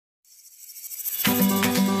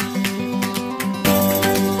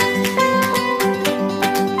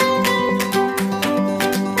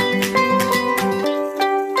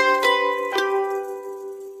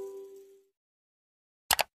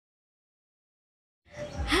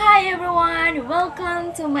everyone!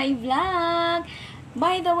 Welcome to my vlog!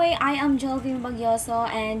 By the way, I am Jelvin Bagyoso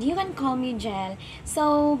and you can call me Jel.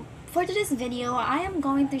 So, for today's video, I am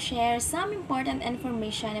going to share some important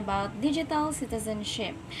information about digital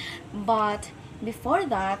citizenship. But before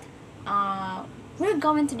that, we're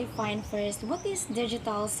going to define first what is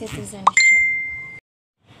digital citizenship.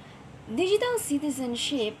 Digital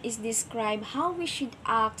citizenship is describe how we should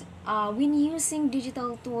act when using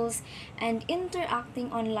digital tools and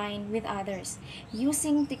interacting online with others,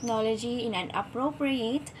 using technology in an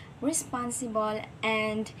appropriate, responsible,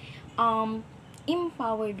 and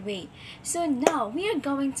empowered way. So now we are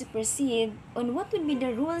going to proceed on what would be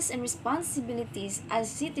the rules and responsibilities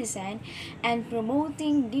as citizen and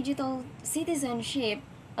promoting digital citizenship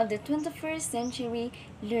of the 21st century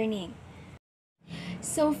learning.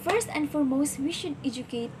 So first and foremost, we should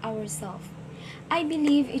educate ourselves. I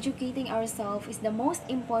believe educating ourselves is the most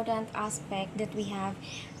important aspect that we have.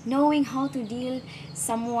 Knowing how to deal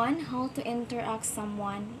someone, how to interact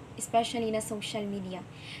someone, especially in a social media.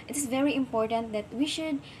 It is very important that we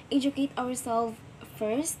should educate ourselves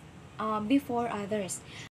first before others.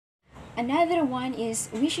 Another one is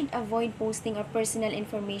we should avoid posting our personal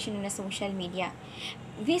information on a social media.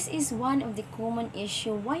 This is one of the common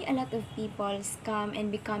issue why a lot of people scam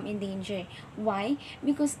and become in danger. Why?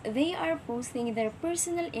 Because they are posting their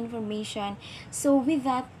personal information. So with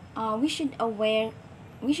that, we should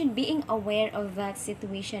being aware of that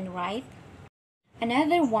situation, right?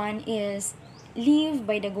 Another one is live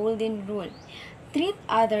by the golden rule. Treat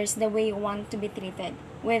others the way you want to be treated,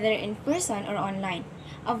 whether in person or online.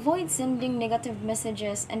 Avoid sending negative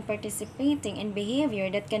messages and participating in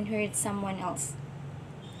behavior that can hurt someone else.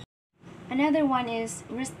 Another one is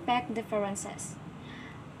respect differences.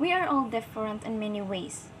 We are all different in many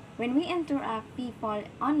ways. When we interact people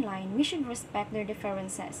online, we should respect their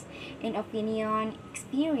differences in opinion,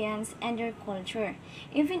 experience, and their culture.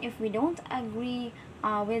 Even if we don't agree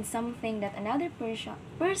with something that another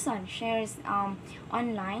person shares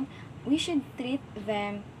online, we should treat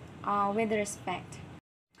them with respect.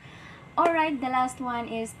 Alright, the last one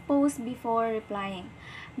is post before replying.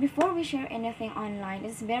 Before we share anything online,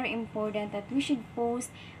 it's very important that we should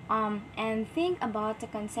post and think about the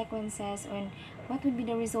consequences and what would be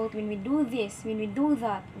the result when we do this, when we do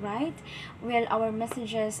that, right? Will our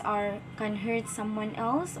messages can hurt someone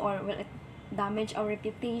else, or will it damage our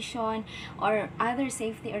reputation or other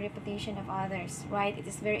safety or reputation of others, right? It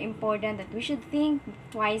is very important that we should think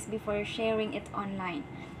twice before sharing it online.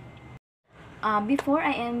 Before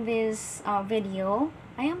I end this video,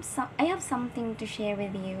 I have something to share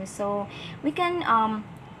with you. So we can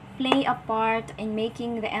play a part in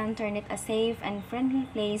making the internet a safe and friendly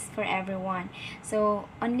place for everyone. So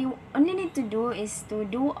only need to do is to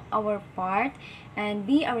do our part and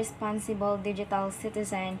be a responsible digital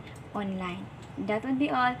citizen online. That would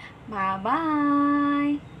be all. Bye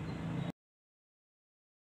bye.